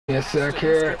Yes, sir,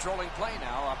 here. Controlling play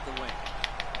now up the wing.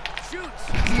 Shoots.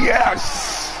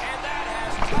 Yes! And that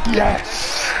has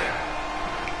Yes!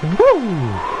 Woo!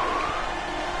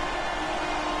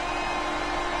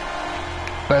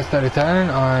 Best out of 10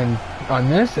 on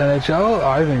this NHL?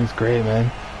 I think it's great, man.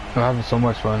 I'm having so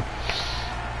much fun.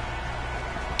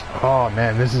 Oh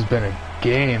man, this has been a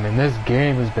game, and this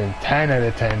game has been 10 out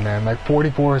of 10, man. Like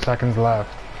 44 seconds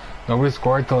left. Nobody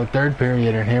scored till the third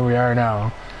period, and here we are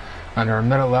now. Under a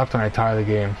minute left, and I tie the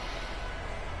game.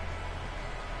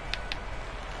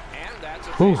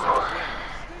 Whew.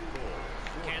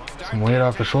 Some weight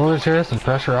off the shoulders here, some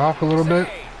pressure off a little bit.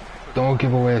 Don't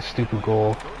give away a stupid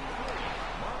goal.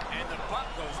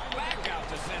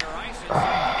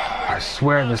 I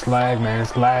swear this lag, man,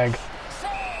 it's lag.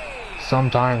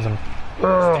 Sometimes I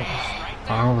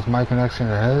don't know if it's my connection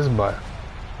or his, but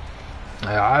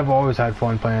yeah, I've always had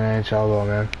fun playing NHL though,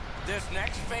 man.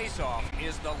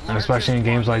 And especially in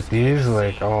games like these,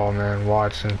 like, oh man,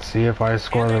 watch and see if I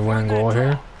score the winning goal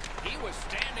here.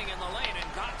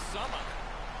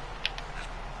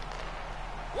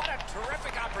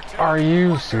 Are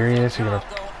you serious? You're gonna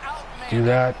do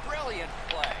that?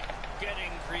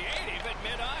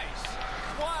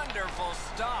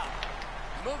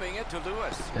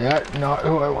 Yeah, not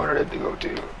who I wanted it to go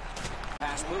to.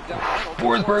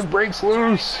 Forsberg breaks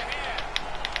loose.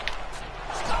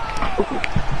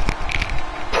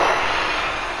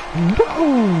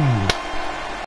 Boom!